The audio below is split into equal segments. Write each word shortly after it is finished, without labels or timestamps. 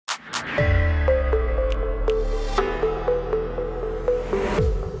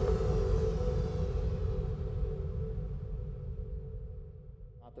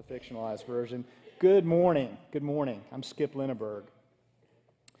fictionalized version. Good morning. Good morning. I'm Skip Linneberg.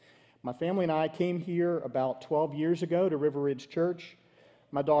 My family and I came here about 12 years ago to River Ridge Church.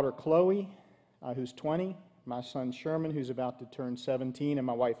 My daughter Chloe, who's 20, my son Sherman, who's about to turn 17, and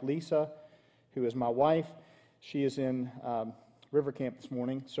my wife Lisa, who is my wife. She is in River Camp this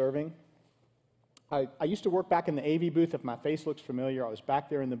morning serving. I used to work back in the AV booth. If my face looks familiar, I was back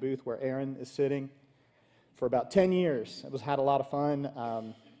there in the booth where Aaron is sitting for about 10 years. Had a lot of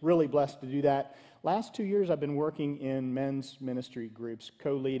fun. Really blessed to do that. Last 2 years, I've been working in men's ministry groups,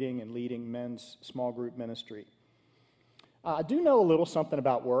 co-leading and leading men's small group ministry. I do know a little something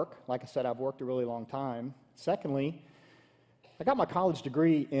about work. Like I said, I've worked a really long time. Secondly, I got my college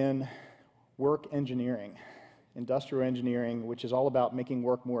degree in work engineering, industrial engineering, which is all about making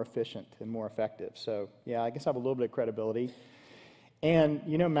work more efficient and more effective. So, yeah, I guess I have a little bit of credibility. And,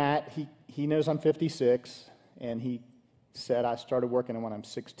 you know, Matt, he knows I'm 56, and he said I started working when I'm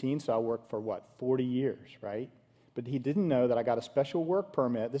 16, so I worked for, 40 years, right? But he didn't know that I got a special work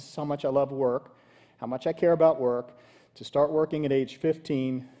permit. This is how much I love work, how much I care about work. To start working at age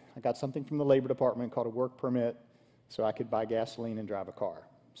 15, I got something from the Labor Department called a work permit so I could buy gasoline and drive a car.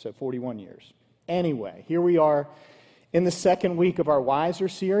 So 41 years. Anyway, here we are in the second week of our Wiser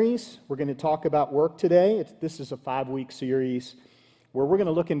series. We're going to talk about work today. This is a 5-week series where we're going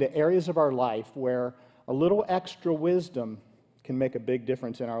to look into areas of our life where a little extra wisdom can make a big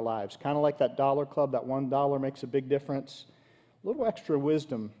difference in our lives. Kind of like that Dollar Club, that $1 makes a big difference. A little extra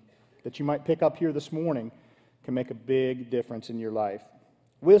wisdom that you might pick up here this morning can make a big difference in your life.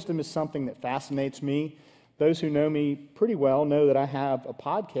 Wisdom is something that fascinates me. Those who know me pretty well know that I have a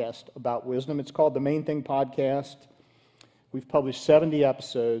podcast about wisdom. It's called The Main Thing Podcast. We've published 70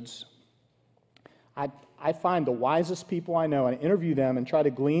 episodes. I find the wisest people I know, and I interview them and try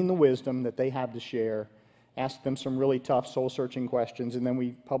to glean the wisdom that they have to share, ask them some really tough soul-searching questions, and then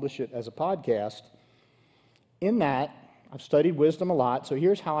we publish it as a podcast. In that, I've studied wisdom a lot, so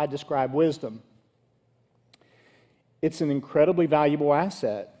here's how I describe wisdom. It's an incredibly valuable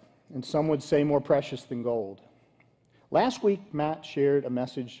asset, and some would say more precious than gold. Last week, Matt shared a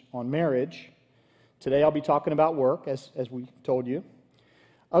message on marriage. Today, I'll be talking about work, as we told you.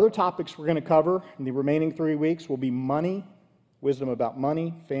 Other topics we're going to cover in the remaining 3 weeks will be money, wisdom about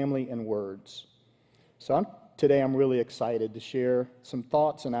money, family, and words. So today, I'm really excited to share some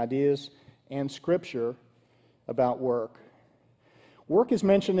thoughts and ideas and scripture about work. Work is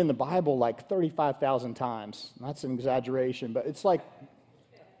mentioned in the Bible like 35,000 times. That's an exaggeration, but it's like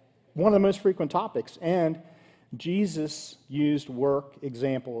one of the most frequent topics. And Jesus used work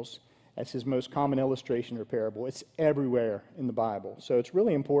examples as his most common illustration or parable. It's everywhere in the Bible, so it's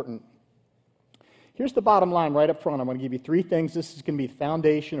really important. Here's the bottom line right up front. I'm going to give you 3 things. This is going to be the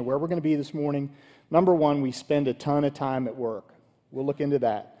foundation of where we're going to be this morning. Number 1, we spend a ton of time at work. We'll look into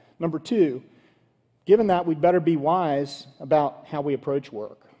that. Number 2, given that, we'd better be wise about how we approach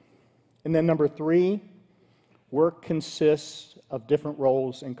work. And then number 3, work consists of different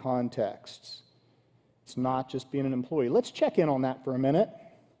roles and contexts. It's not just being an employee. Let's check in on that for a minute.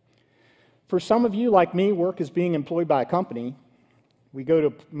 For some of you, like me, work is being employed by a company.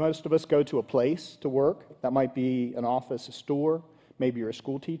 Most of us go to a place to work. That might be an office, a store. Maybe you're a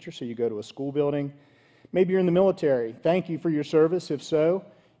school teacher, so you go to a school building. Maybe you're in the military. Thank you for your service. If so,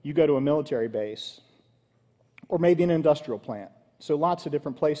 you go to a military base. Or maybe an industrial plant. So lots of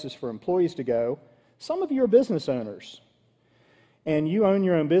different places for employees to go. Some of you are business owners. And you own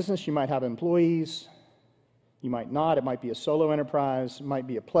your own business. You might have employees. You might not. It might be a solo enterprise. It might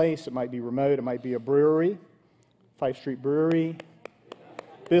be a place. It might be remote. It might be a brewery. Fife Street Brewery.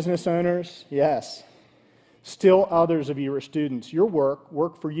 Business owners, yes. Still others of you are students. Your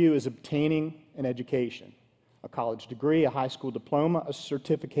work for you is obtaining an education. A college degree, a high school diploma, a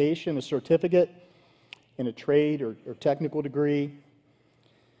certification, a certificate in a trade or technical degree.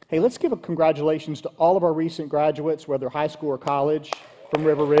 Hey, let's give a congratulations to all of our recent graduates, whether high school or college, from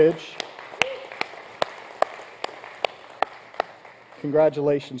River Ridge.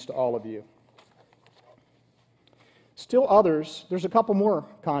 Congratulations to all of you. Still others, there's a couple more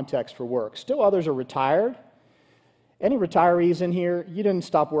contexts for work. Still others are retired. Any retirees in here, you didn't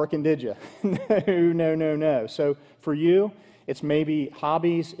stop working, did you? No. So for you, it's maybe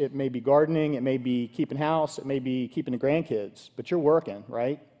hobbies, it may be gardening, it may be keeping house, it may be keeping the grandkids, but you're working,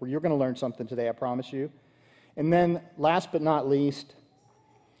 right? Well, you're going to learn something today, I promise you. And then last but not least,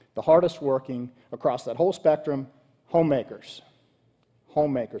 the hardest working across that whole spectrum, homemakers.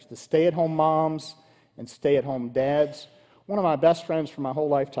 Homemakers, the stay-at-home moms and stay-at-home dads. One of my best friends for my whole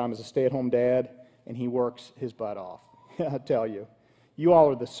lifetime is a stay-at-home dad, and he works his butt off. I tell you, you all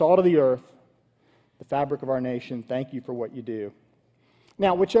are the salt of the earth, the fabric of our nation. Thank you for what you do.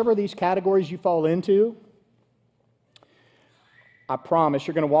 Now, whichever of these categories you fall into, I promise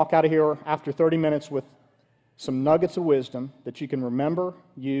you're going to walk out of here after 30 minutes with some nuggets of wisdom that you can remember,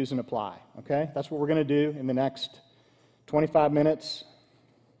 use, and apply. Okay? That's what we're going to do in the next 25 minutes.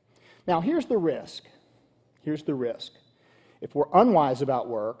 Now, here's the risk. Here's the risk. If we're unwise about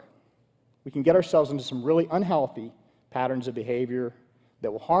work, we can get ourselves into some really unhealthy patterns of behavior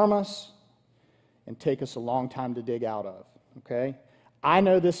that will harm us and take us a long time to dig out of. Okay? I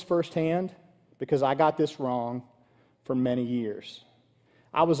know this firsthand because I got this wrong for many years.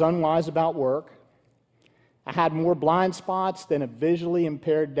 I was unwise about work. I had more blind spots than a visually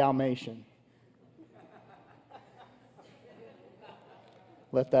impaired Dalmatian.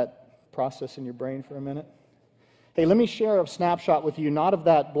 Let that process in your brain for a minute. Hey, let me share a snapshot with you, not of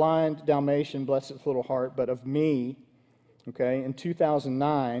that blind Dalmatian, bless its little heart, but of me. Okay, in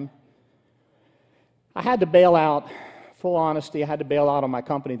 2009, I had to bail out. Full honesty, I had to bail out on my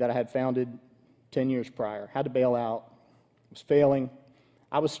company that I had founded 10 years prior. Had to bail out. It was failing.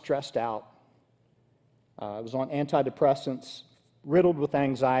 I was stressed out. I was on antidepressants, riddled with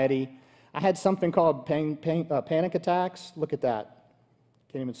anxiety. I had something called panic attacks. Look at that.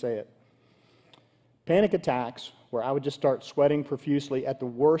 Can't even say it. Panic attacks where I would just start sweating profusely at the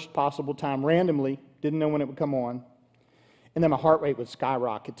worst possible time randomly, didn't know when it would come on, and then my heart rate would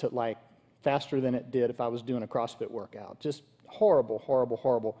skyrocket to like faster than it did if I was doing a CrossFit workout. Just horrible, horrible,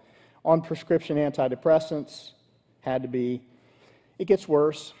 horrible. On prescription antidepressants, had to be. It gets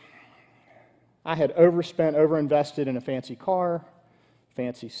worse. I had overspent, overinvested in a fancy car,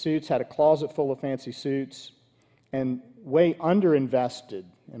 fancy suits, had a closet full of fancy suits, and way underinvested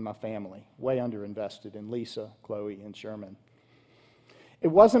in my family, way underinvested in Lisa, Chloe, and Sherman. It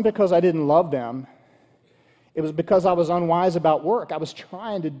wasn't because I didn't love them. It was because I was unwise about work. I was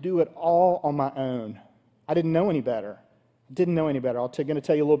trying to do it all on my own. I didn't know any better. I'm going to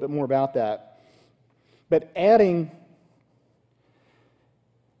tell you a little bit more about that. But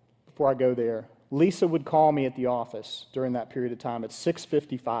before I go there, Lisa would call me at the office during that period of time at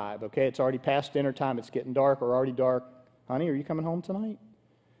 6:55. Okay, it's already past dinner time. It's getting dark or already dark. Honey, are you coming home tonight?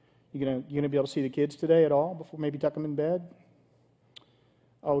 You gonna be able to see the kids today at all before maybe tuck them in bed?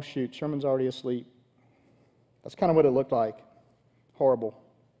 Oh shoot, Sherman's already asleep. That's kind of what it looked like. Horrible.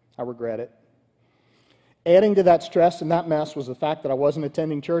 I regret it. Adding to that stress and that mess was the fact that I wasn't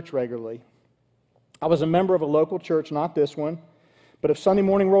attending church regularly. I was a member of a local church, not this one, but if Sunday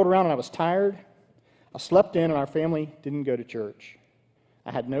morning rolled around and I was tired, I slept in and our family didn't go to church.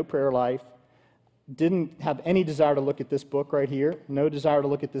 I had no prayer life, didn't have any desire to look at this book right here, no desire to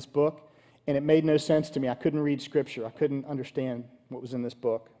look at this book, and it made no sense to me. I couldn't read Scripture. I couldn't understand what was in this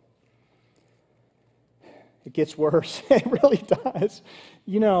book. It gets worse. It really does.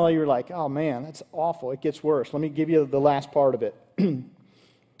 You know, you're like, oh man, that's awful. It gets worse. Let me give you the last part of it.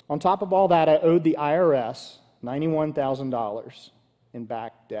 On top of all that, I owed the IRS $91,000 in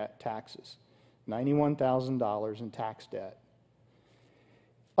back debt taxes. $91,000 in tax debt.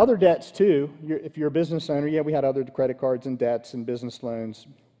 Other debts too. If you're a business owner, yeah, we had other credit cards and debts and business loans.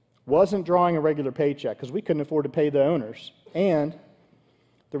 Wasn't drawing a regular paycheck because we couldn't afford to pay the owners. And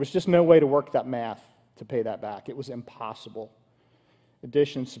there was just no way to work that math to pay that back. It was impossible.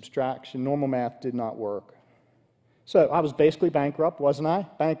 Addition, subtraction, normal math did not work. So I was basically bankrupt, wasn't I?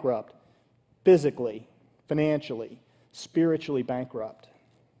 Bankrupt. Physically, financially, spiritually bankrupt.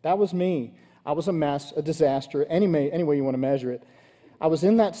 That was me. I was a mess, a disaster, any way you want to measure it. I was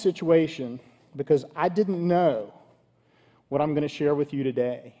in that situation because I didn't know what I'm going to share with you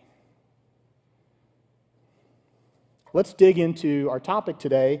today. Let's dig into our topic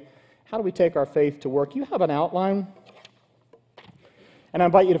today. How do we take our faith to work? You have an outline, and I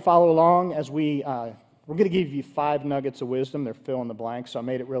invite you to follow along as we're going to give you 5 nuggets of wisdom. They're fill in the blanks, so I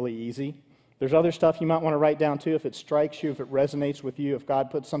made it really easy. There's other stuff you might want to write down too if it strikes you, if it resonates with you, if God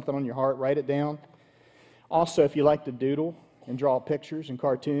puts something on your heart, write it down. Also, if you like to doodle and draw pictures and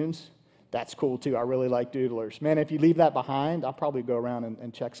cartoons, that's cool too. I really like doodlers. Man, if you leave that behind, I'll probably go around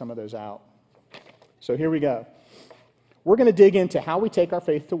and check some of those out. So here we go. We're going to dig into how we take our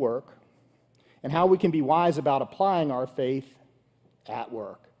faith to work and how we can be wise about applying our faith at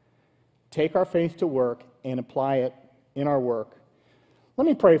work. Take our faith to work and apply it in our work. Let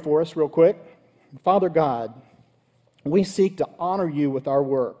me pray for us real quick. Father God, we seek to honor you with our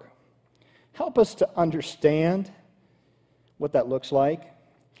work. Help us to understand what that looks like.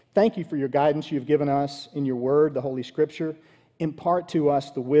 Thank you for your guidance you've given us in your word, the Holy Scripture. Impart to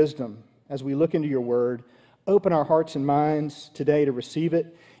us the wisdom as we look into your word. Open our hearts and minds today to receive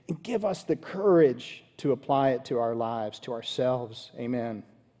it, and give us the courage to apply it to our lives, to ourselves. Amen.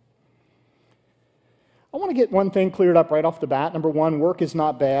 I want to get one thing cleared up right off the bat. Number one, work is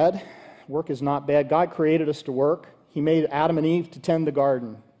not bad. Work is not bad. God created us to work. He made Adam and Eve to tend the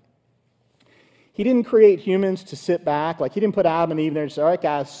garden. He didn't create humans to sit back. Like, he didn't put Adam and Eve there and say, all right,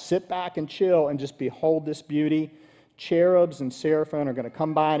 guys, sit back and chill and just behold this beauty. Cherubs and seraphim are going to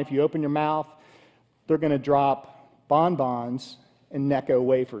come by, and if you open your mouth, they're going to drop bonbons and Necco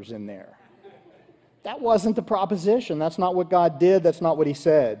wafers in there. That wasn't the proposition. That's not what God did. That's not what he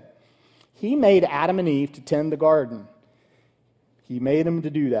said. He made Adam and Eve to tend the garden. He made them to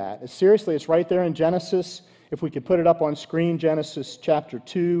do that. Seriously, it's right there in Genesis. If we could put it up on screen, Genesis chapter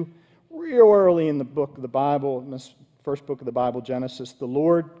 2, real early in the book of the Bible, in this first book of the Bible, Genesis, the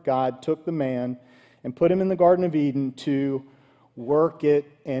Lord God took the man and put him in the Garden of Eden to work it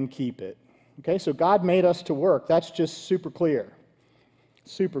and keep it. Okay, so God made us to work. That's just super clear.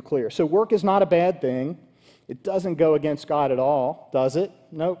 Super clear. So work is not a bad thing. It doesn't go against God at all, does it?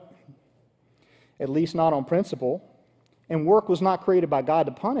 Nope. At least not on principle. And work was not created by God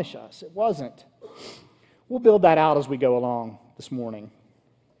to punish us. It wasn't. We'll build that out as we go along this morning.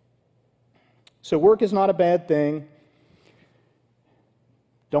 So work is not a bad thing.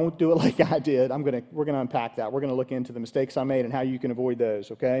 Don't do it like I did. We're going to unpack that. We're going to look into the mistakes I made and how you can avoid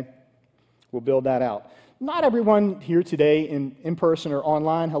those, okay? We'll build that out. Not everyone here today in person or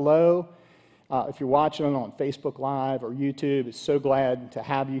online, hello. If you're watching on Facebook Live or YouTube, it's so glad to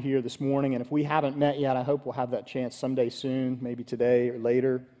have you here this morning. And if we haven't met yet, I hope we'll have that chance someday soon, maybe today or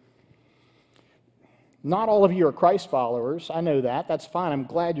later. Not all of you are Christ followers. I know that. That's fine. I'm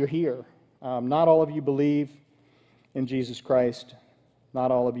glad you're here. Not all of you believe in Jesus Christ. Not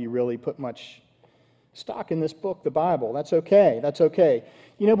all of you really put much stock in this book, the Bible. That's okay. That's okay.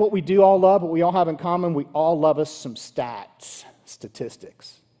 You know what we do all love, what we all have in common? We all love us some stats,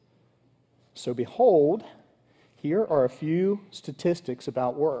 statistics. So behold, here are a few statistics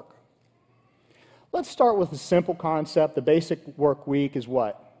about work. Let's start with a simple concept. The basic work week is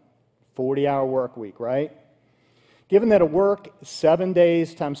what? 40-hour work week, right? Given that a work 7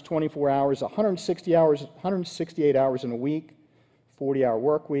 days times 24 hours, 168 hours in a week, 40-hour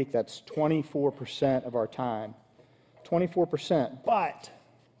work week, that's 24% of our time. 24%. But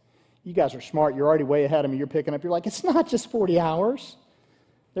you guys are smart. You're already way ahead of me. You're picking up. You're like, it's not just 40 hours.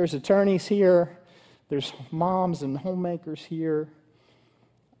 There's attorneys here. There's moms and homemakers here.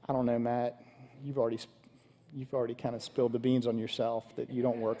 I don't know, Matt. You've already kind of spilled the beans on yourself that you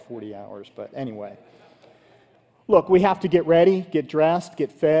don't work 40 hours. But anyway. Look, we have to get ready, get dressed,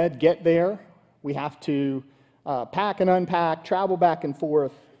 get fed, get there. We have to pack and unpack, travel back and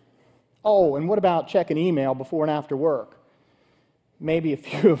forth. Oh, and what about checking email before and after work? Maybe a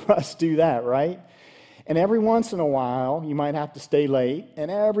few of us do that, right? And every once in a while, you might have to stay late.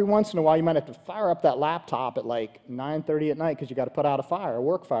 And every once in a while, you might have to fire up that laptop at like 9:30 at night because you got to put out a fire, a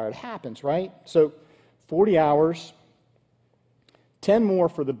work fire. It happens, right? So 40 hours, 10 more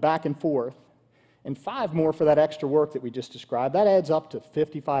for the back and forth, and 5 more for that extra work that we just described. That adds up to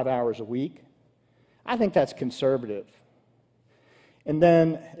 55 hours a week. I think that's conservative. And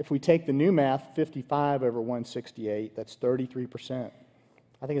then if we take the new math, 55 over 168, that's 33%.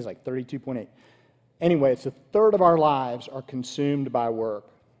 I think it's like 32.8. Anyway, it's a third of our lives are consumed by work.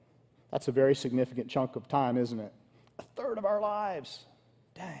 That's a very significant chunk of time, isn't it? A third of our lives.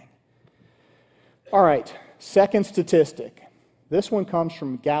 Dang. All right, second statistic. This one comes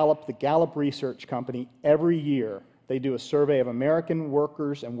from Gallup, the Gallup Research Company. Every year, they do a survey of American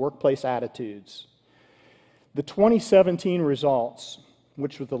workers and workplace attitudes. The 2017 results,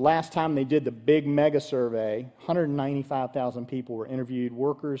 which was the last time they did the big mega survey, 195,000 people were interviewed,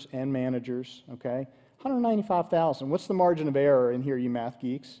 workers and managers, okay? 195,000. What's the margin of error in here, you math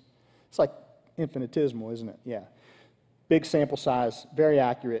geeks? It's like infinitesimal, isn't it? Yeah. Big sample size, very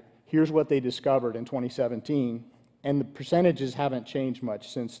accurate. Here's what they discovered in 2017, and the percentages haven't changed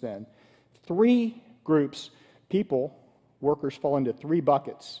much since then. 3 groups, people, workers fall into 3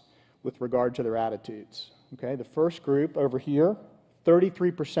 buckets with regard to their attitudes. Okay, the first group over here,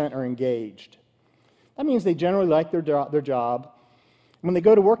 33% are engaged. That means they generally like their job. When they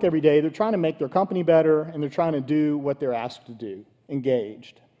go to work every day, they're trying to make their company better, and they're trying to do what they're asked to do.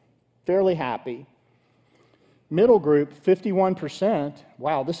 Engaged. Fairly happy. Middle group, 51%,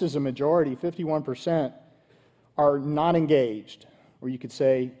 wow, this is a majority, 51% are not engaged, or you could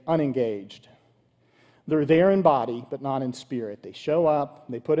say unengaged. They're there in body, but not in spirit. They show up,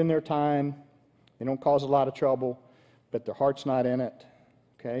 they put in their time, they don't cause a lot of trouble, but their heart's not in it.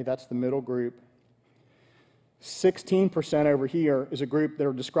 Okay, that's the middle group. 16% over here is a group that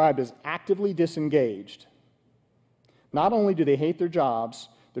are described as actively disengaged. Not only do they hate their jobs,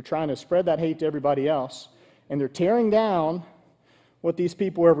 they're trying to spread that hate to everybody else, and they're tearing down what these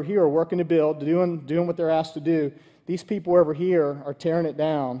people over here are working to build, doing what they're asked to do. These people over here are tearing it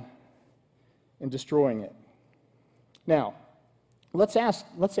down and destroying it. Now, let's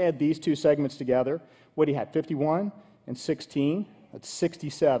add these two segments together. What do you have, 51 and 16? That's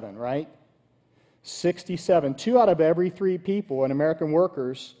 67, right? 67. 2 out of every 3 people in American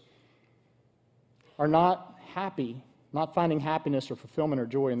workers are not happy, not finding happiness or fulfillment or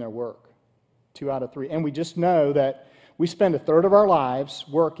joy in their work. 2 out of 3. And we just know that we spend a third of our lives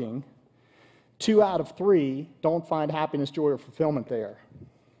working. 2 out of 3 don't find happiness, joy, or fulfillment there.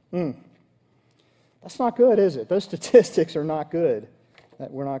 That's not good, is it? Those statistics are not good.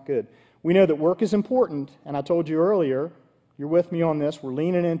 We're not good. We know that work is important, and I told you earlier, you're with me on this, we're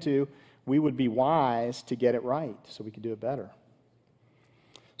leaning into, we would be wise to get it right so we could do it better.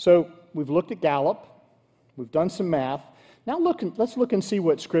 So we've looked at Gallup, we've done some math. Now let's look and see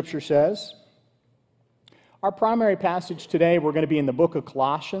what Scripture says. Our primary passage today, we're going to be in the book of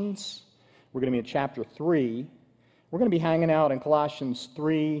Colossians. We're going to be in chapter 3. We're going to be hanging out in Colossians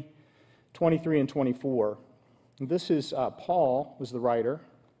 3, 23 and 24. And this is Paul was the writer,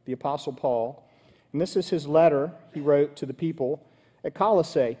 the Apostle Paul. And this is his letter he wrote to the people at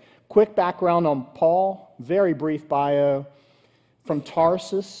Colossae. Quick background on Paul, very brief bio. From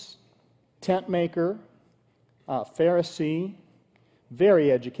Tarsus, tent maker, Pharisee,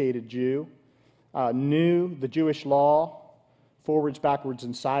 very educated Jew, knew the Jewish law, forwards, backwards,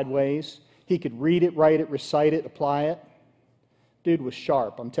 and sideways. He could read it, write it, recite it, apply it. Dude was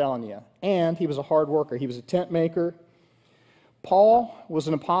sharp, I'm telling you. And he was a hard worker. He was a tent maker. Paul was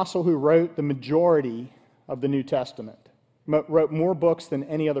an apostle who wrote the majority of the New Testament. Wrote more books than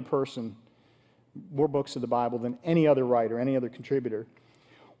any other person, more books of the Bible than any other writer, any other contributor.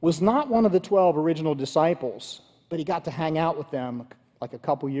 Was not one of the 12 original disciples, but he got to hang out with them like a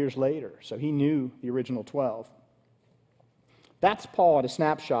couple years later, so he knew the original 12. That's Paul at a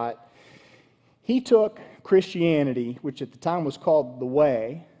snapshot. He took Christianity, which at the time was called the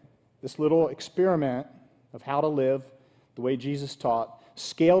Way, this little experiment of how to live the way Jesus taught,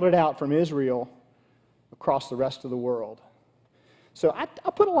 scaled it out from Israel across the rest of the world. So I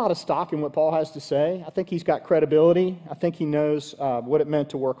put a lot of stock in what Paul has to say. I think he's got credibility. I think he knows what it meant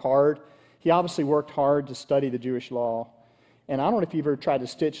to work hard. He obviously worked hard to study the Jewish law. And I don't know if you've ever tried to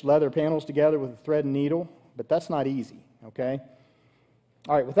stitch leather panels together with a thread and needle, but that's not easy, okay?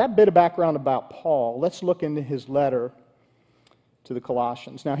 All right, with that bit of background about Paul, let's look into his letter to the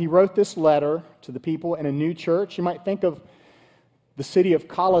Colossians. Now, he wrote this letter to the people in a new church. You might think of the city of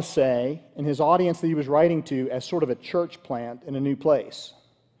Colossae and his audience that he was writing to as sort of a church plant in a new place.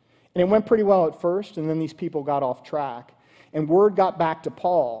 And it went pretty well at first, and then these people got off track. And word got back to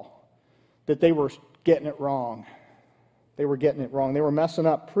Paul that they were getting it wrong. They were getting it wrong. They were messing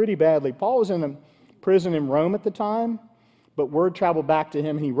up pretty badly. Paul was in a prison in Rome at the time, but word traveled back to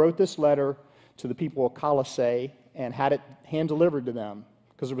him, and he wrote this letter to the people of Colossae and had it hand-delivered to them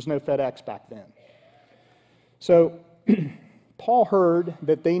because there was no FedEx back then. So Paul heard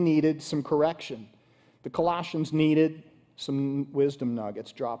that they needed some correction. The Colossians needed some wisdom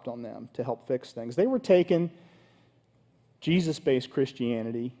nuggets dropped on them to help fix things. They were taking Jesus-based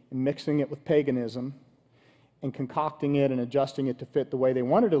Christianity and mixing it with paganism and concocting it and adjusting it to fit the way they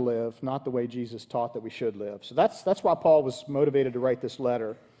wanted to live, not the way Jesus taught that we should live. So that's why Paul was motivated to write this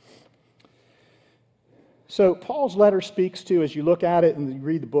letter. So Paul's letter speaks to, as you look at it and you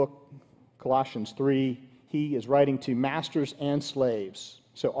read the book, Colossians 3, he is writing to masters and slaves,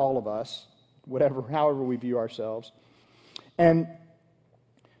 so all of us, however we view ourselves. And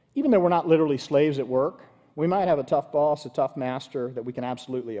even though we're not literally slaves at work, we might have a tough boss, a tough master that we can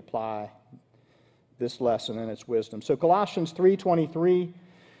absolutely apply this lesson and its wisdom. So Colossians 3:23,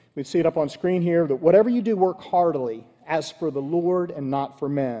 we see it up on screen here, that whatever you do, work heartily, as for the Lord and not for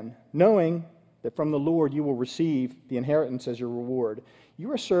men, knowing that from the Lord you will receive the inheritance as your reward.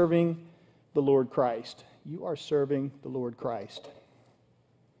 You are serving the Lord Christ. You are serving the Lord Christ.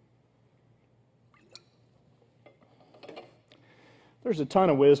 There's a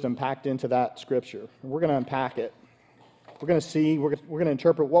ton of wisdom packed into that scripture. We're going to unpack it. We're going to see, we're going to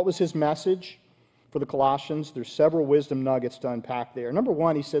interpret what was his message for the Colossians. There's several wisdom nuggets to unpack there. Number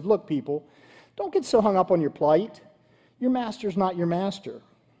one, he said, look, people, don't get so hung up on your plight. Your master's not your master.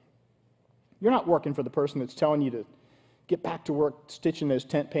 You're not working for the person that's telling you to get back to work stitching those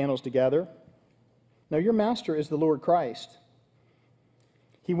tent panels together. No, your master is the Lord Christ.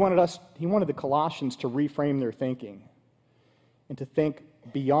 He wanted the Colossians to reframe their thinking and to think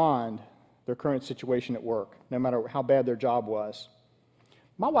beyond their current situation at work, no matter how bad their job was.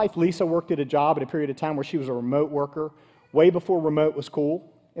 My wife, Lisa, worked at a job at a period of time where she was a remote worker, way before remote was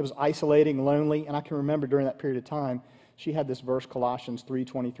cool. It was isolating, lonely, and I can remember during that period of time, She had this verse, Colossians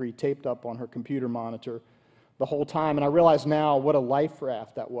 3:23, taped up on her computer monitor the whole time. And I realize now what a life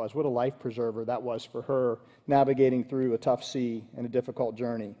raft that was, what a life preserver that was for her, navigating through a tough sea and a difficult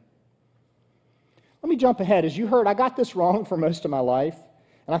journey. Let me jump ahead. As you heard, I got this wrong for most of my life,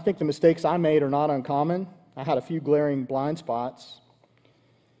 and I think the mistakes I made are not uncommon. I had a few glaring blind spots.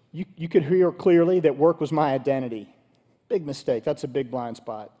 You could hear clearly that work was my identity. Big mistake. That's a big blind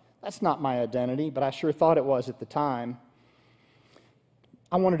spot. That's not my identity, but I sure thought it was at the time.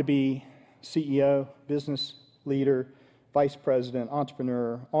 I wanted to be CEO, business leader, vice president,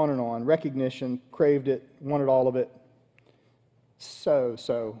 entrepreneur, on, recognition, craved it, wanted all of it. So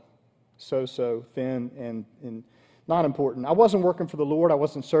thin and not important. I wasn't working for the Lord. I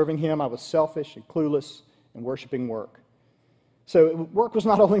wasn't serving Him. I was selfish and clueless and worshiping work. So work was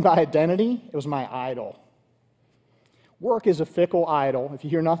not only my identity, it was my idol. Work is a fickle idol. If you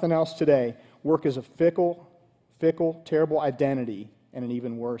hear nothing else today, work is a fickle, terrible identity and an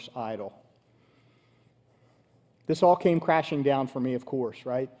even worse idol. This all came crashing down for me, of course,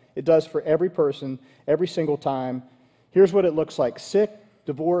 right? It does for every person, every single time. Here's what it looks like: sick,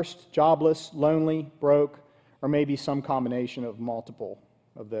 divorced, jobless, lonely, broke, or maybe some combination of multiple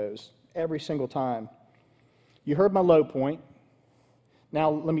of those. Every single time. You heard my low point. Now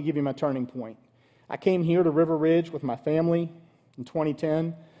let me give you my turning point. I came here to River Ridge with my family in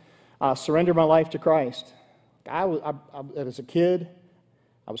 2010. Surrendered my life to Christ. As a kid,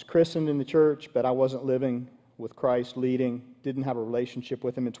 I was christened in the church, but I wasn't living with Christ, leading, didn't have a relationship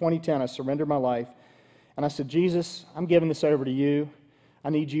with Him. In 2010, I surrendered my life, and I said, Jesus, I'm giving this over to You. I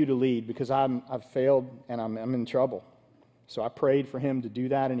need You to lead because I've failed and I'm in trouble. So I prayed for Him to do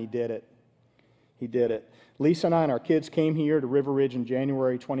that, and He did it. He did it. Lisa and I and our kids came here to River Ridge in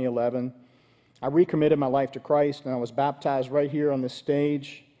January 2011. I recommitted my life to Christ, and I was baptized right here on this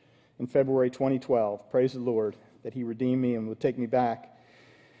stage in February 2012. Praise the Lord that He redeemed me and would take me back.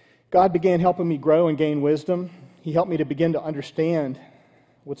 God began helping me grow and gain wisdom. He helped me to begin to understand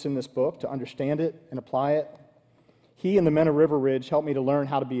what's in this book, to understand it and apply it. He and the men of River Ridge helped me to learn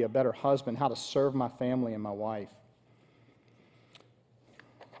how to be a better husband, how to serve my family and my wife.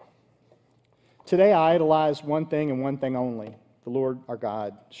 Today I idolize one thing and one thing only, the Lord our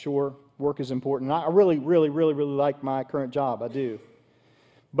God. Sure, work is important. I really like my current job. I do.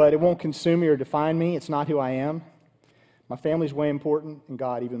 But it won't consume me or define me. It's not who I am. My family's way important, and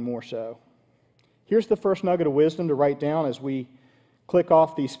God even more so. Here's the first nugget of wisdom to write down as we click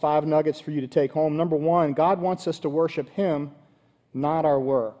off these 5 nuggets for you to take home. Number 1, God wants us to worship Him, not our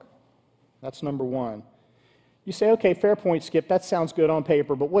work. That's number 1. You say, okay, fair point, Skip. That sounds good on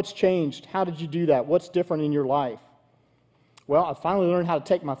paper, but what's changed? How did you do that? What's different in your life? Well, I finally learned how to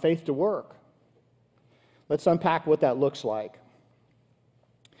take my faith to work. Let's unpack what that looks like.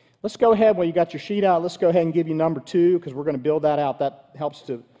 Let's go ahead, while you got your sheet out, let's go ahead and give you number 2, because we're going to build that out. That helps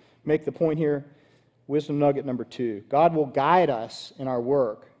to make the point here. Wisdom nugget number 2. God will guide us in our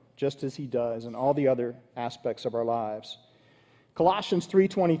work, just as He does in all the other aspects of our lives. Colossians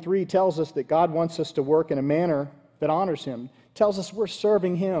 3:23 tells us that God wants us to work in a manner that honors Him. Tells us we're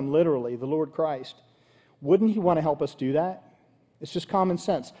serving Him, literally, the Lord Christ. Wouldn't He want to help us do that? It's just common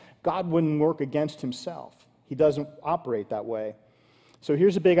sense. God wouldn't work against Himself. He doesn't operate that way. So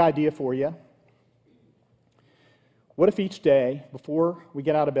here's a big idea for you. What if each day, before we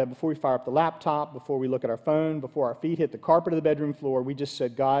get out of bed, before we fire up the laptop, before we look at our phone, before our feet hit the carpet of the bedroom floor, we just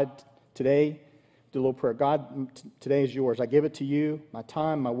said, God, today, do a little prayer. God, today is Yours. I give it to You, my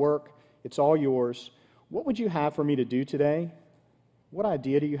time, my work. It's all Yours. What would You have for me to do today? What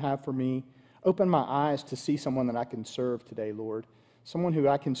idea do You have for me? Open my eyes to see someone that I can serve today, Lord. Someone who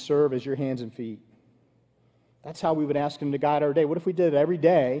I can serve as Your hands and feet. That's how we would ask Him to guide our day. What if we did it every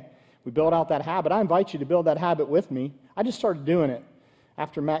day? We build out that habit. I invite you to build that habit with me. I just started doing it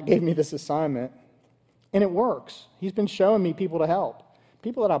after Matt gave me this assignment, and it works. He's been showing me people to help,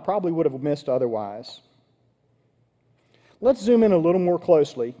 people that I probably would have missed otherwise. Let's zoom in a little more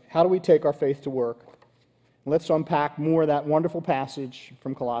closely. How do we take our faith to work? Let's unpack more of that wonderful passage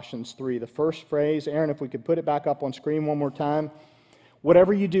from Colossians 3. The first phrase, Aaron, if we could put it back up on screen one more time.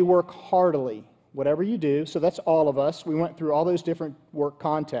 Whatever you do, work heartily. Whatever you do, so that's all of us. We went through all those different work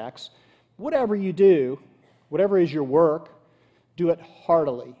contexts. Whatever you do, whatever is your work, do it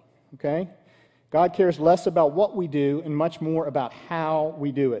heartily, okay? God cares less about what we do and much more about how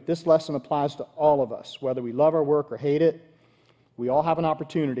we do it. This lesson applies to all of us, whether we love our work or hate it. We all have an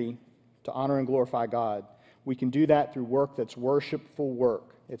opportunity to honor and glorify God. We can do that through work that's worshipful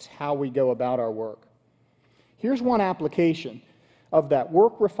work. It's how we go about our work. Here's one application of that.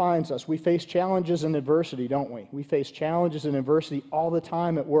 Work refines us. We face challenges and adversity, don't we? We face challenges and adversity all the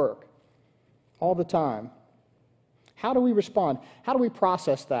time at work. All the time. How do we respond? How do we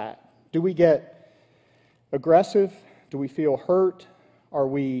process that? Do we get aggressive? Do we feel hurt? Are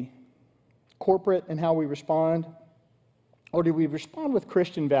we corporate in how we respond? Or do we respond with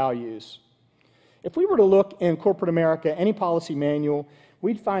Christian values? If we were to look in corporate America, any policy manual,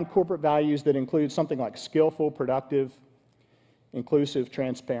 we'd find corporate values that include something like skillful, productive, inclusive,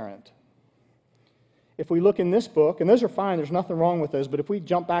 transparent. If we look in this book, and those are fine, there's nothing wrong with those, but if we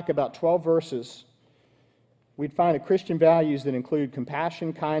jump back about 12 verses, we'd find a Christian values that include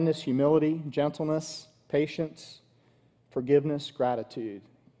compassion, kindness, humility, gentleness, patience, forgiveness, gratitude.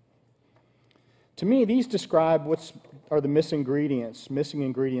 To me, these describe what are the missing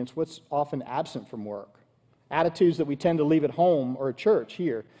ingredients, what's often absent from work. Attitudes that we tend to leave at home or at church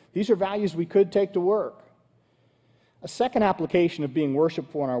here. These are values we could take to work. A second application of being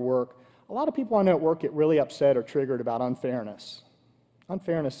worshipful in our work, a lot of people I know at work get really upset or triggered about unfairness.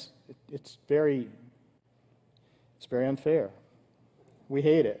 Unfairness, it's very unfair. We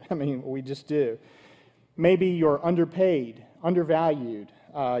hate it. I mean, we just do. Maybe you're underpaid, undervalued.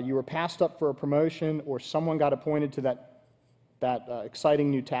 You were passed up for a promotion, or someone got appointed to that exciting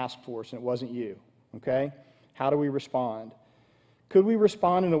new task force, and it wasn't you. Okay? How do we respond? Could we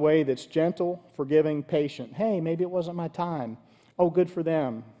respond in a way that's gentle, forgiving, patient? Hey, maybe it wasn't my time. Oh, good for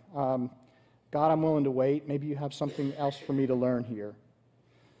them. God, I'm willing to wait. Maybe you have something else for me to learn here.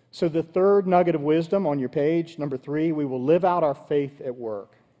 So the third nugget of wisdom on your page, number 3, we will live out our faith at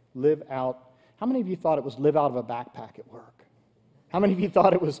work. Live out. How many of you thought it was live out of a backpack at work? How many of you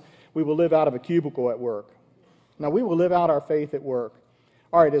thought it was we will live out of a cubicle at work? Now, we will live out our faith at work.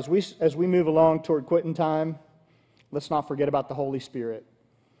 All right, as we move along toward quitting time, let's not forget about the Holy Spirit.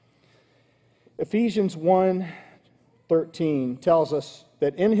 Ephesians 1:13 tells us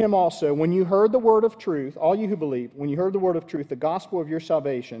that in him also, when you heard the word of truth, all you who believe, when you heard the word of truth, the gospel of your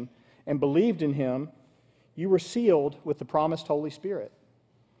salvation, and believed in him, you were sealed with the promised Holy Spirit.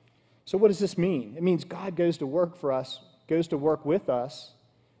 So what does this mean? It means God goes to work for us, goes to work with us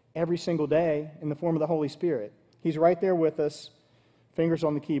every single day in the form of the Holy Spirit. He's right there with us, fingers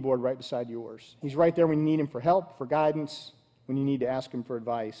on the keyboard right beside yours. He's right there when you need him for help, for guidance, when you need to ask him for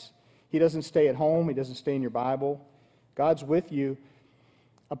advice. He doesn't stay at home. He doesn't stay in your Bible. God's with you.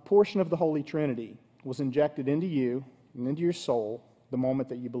 A portion of the Holy Trinity was injected into you and into your soul the moment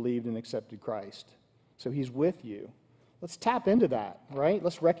that you believed and accepted Christ. So he's with you. Let's tap into that, right?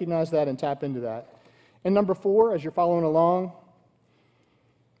 Let's recognize that and tap into that. And number 4, as you're following along,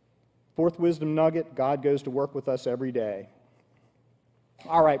 fourth wisdom nugget, God goes to work with us every day.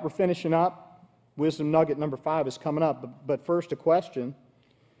 All right, we're finishing up. Wisdom nugget number 5 is coming up. But first, a question.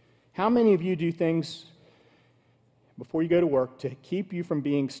 How many of you do things before you go to work to keep you from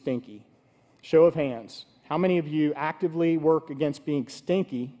being stinky? Show of hands. How many of you actively work against being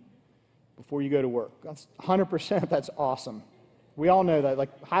stinky before you go to work? That's 100%. That's awesome. We all know that.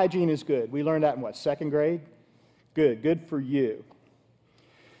 Like, hygiene is good. We learned that in what, 2nd grade? Good for you.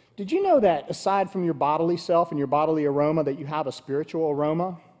 Did you know that aside from your bodily self and your bodily aroma, that you have a spiritual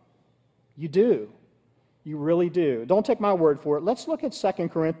aroma? You do. You really do. Don't take my word for it. Let's look at 2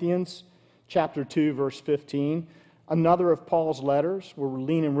 Corinthians chapter 2, verse 15. Another of Paul's letters. We're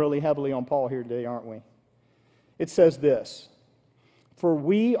leaning really heavily on Paul here today, aren't we? It says this, "For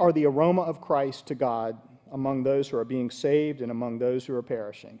we are the aroma of Christ to God among those who are being saved and among those who are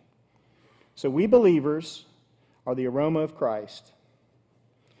perishing." So we believers are the aroma of Christ.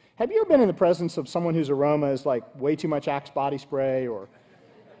 Have you ever been in the presence of someone whose aroma is like way too much Axe body spray, or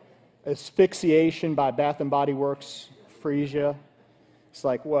asphyxiation by Bath and Body Works Freesia? It's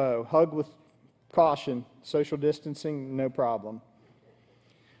like, whoa, hug with caution, social distancing, no problem.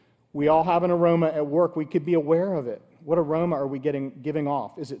 We all have an aroma at work. We could be aware of it. What aroma are we giving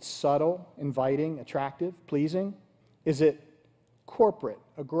off? Is it subtle, inviting, attractive, pleasing? Is it corporate,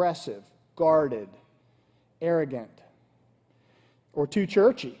 aggressive, guarded, arrogant, or too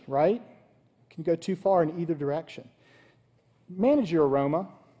churchy, right? Can go too far in either direction. Manage your aroma.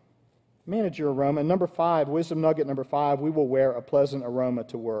 Manage your aroma. And number 5, wisdom nugget number 5, we will wear a pleasant aroma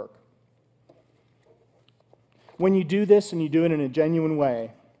to work. When you do this and you do it in a genuine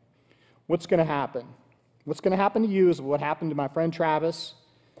way, what's going to happen? What's going to happen to you is what happened to my friend Travis,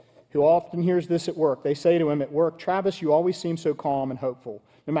 who often hears this at work. They say to him at work, "Travis, you always seem so calm and hopeful.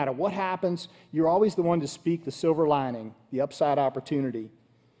 No matter what happens, you're always the one to speak the silver lining, the upside opportunity.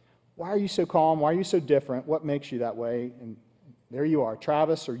 Why are you so calm? Why are you so different? What makes you that way?" And there you are,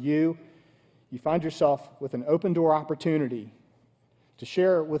 Travis, or you find yourself with an open door opportunity to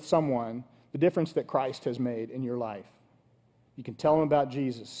share with someone the difference that Christ has made in your life. You can tell them about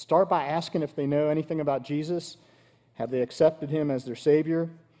Jesus. Start by asking if they know anything about Jesus. Have they accepted him as their Savior?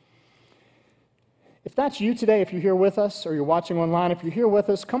 If that's you today, if you're here with us or you're watching online, if you're here with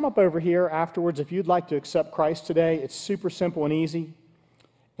us, come up over here afterwards if you'd like to accept Christ today. It's super simple and easy,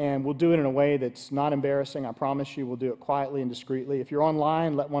 and we'll do it in a way that's not embarrassing. I promise you we'll do it quietly and discreetly. If you're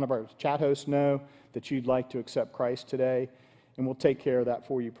online, let one of our chat hosts know that you'd like to accept Christ today, and we'll take care of that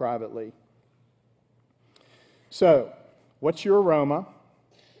for you privately. So, what's your aroma?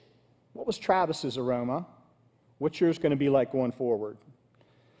 What was Travis's aroma? What's yours going to be like going forward?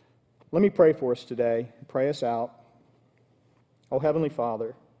 Let me pray for us today. Pray us out. Oh, Heavenly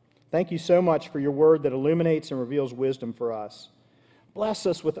Father, thank you so much for your word that illuminates and reveals wisdom for us. Bless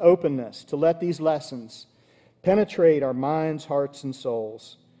us with openness to let these lessons penetrate our minds, hearts, and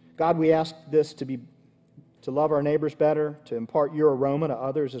souls. God, we ask this to love our neighbors better, to impart your aroma to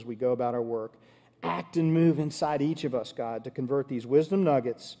others as we go about our work. Act and move inside each of us, God, to convert these wisdom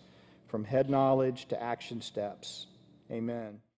nuggets from head knowledge to action steps. Amen.